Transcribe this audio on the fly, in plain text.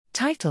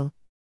Title: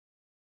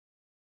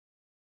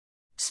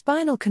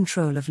 Spinal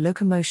control of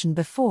locomotion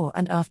before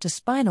and after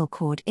spinal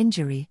cord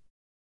injury.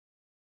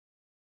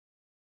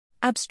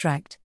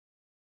 Abstract: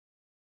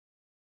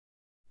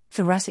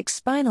 Thoracic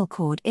spinal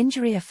cord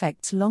injury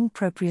affects long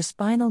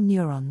propriospinal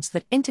neurons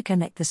that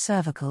interconnect the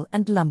cervical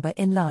and lumbar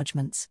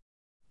enlargements.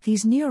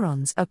 These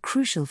neurons are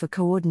crucial for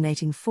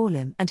coordinating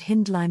forelimb and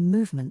hindlimb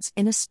movements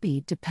in a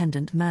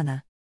speed-dependent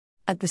manner.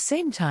 At the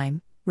same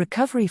time,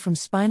 recovery from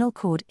spinal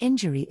cord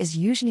injury is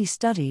usually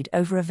studied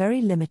over a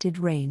very limited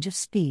range of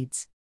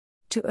speeds.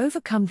 To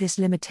overcome this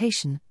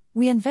limitation,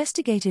 we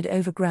investigated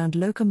overground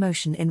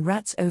locomotion in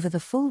rats over the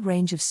full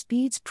range of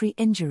speeds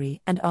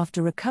pre-injury and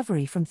after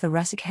recovery from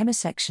thoracic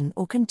hemisection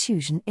or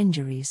contusion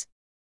injuries.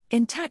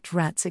 Intact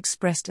rats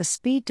expressed a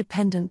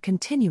speed-dependent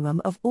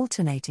continuum of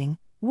alternating,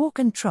 walk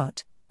and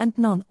trot, and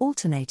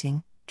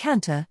non-alternating,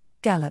 canter,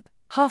 gallop,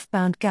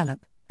 half-bound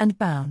gallop, and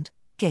bound,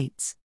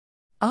 gaits.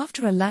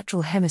 After a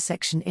lateral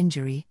hemisection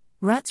injury,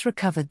 rats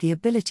recovered the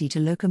ability to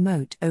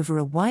locomote over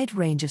a wide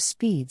range of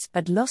speeds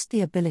but lost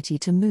the ability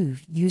to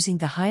move using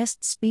the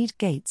highest speed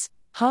gaits,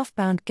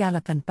 half-bound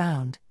gallop and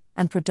bound,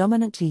 and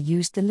predominantly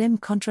used the limb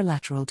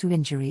contralateral to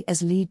injury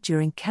as lead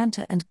during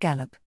canter and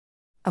gallop.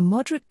 A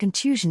moderate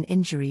contusion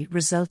injury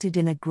resulted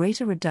in a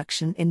greater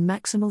reduction in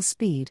maximal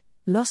speed,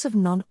 loss of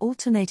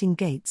non-alternating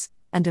gaits,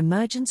 and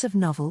emergence of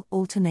novel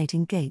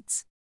alternating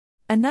gaits.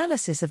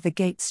 Analysis of the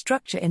gait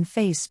structure in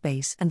phase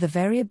space and the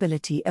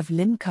variability of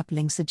limb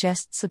coupling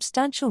suggests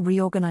substantial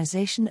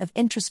reorganization of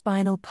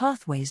intraspinal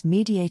pathways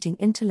mediating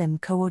interlimb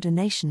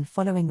coordination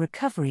following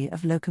recovery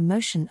of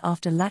locomotion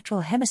after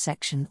lateral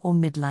hemisection or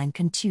midline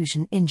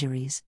contusion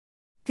injuries.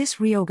 This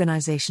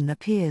reorganization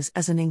appears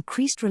as an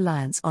increased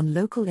reliance on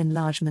local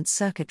enlargement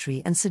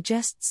circuitry and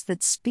suggests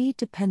that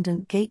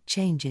speed-dependent gait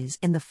changes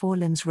in the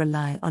forelimbs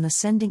rely on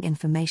ascending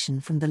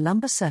information from the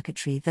lumbar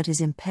circuitry that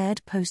is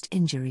impaired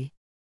post-injury.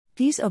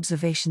 These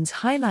observations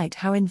highlight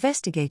how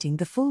investigating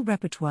the full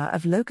repertoire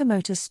of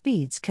locomotor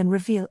speeds can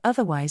reveal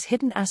otherwise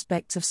hidden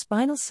aspects of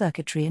spinal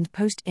circuitry and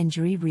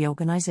post-injury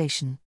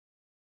reorganization.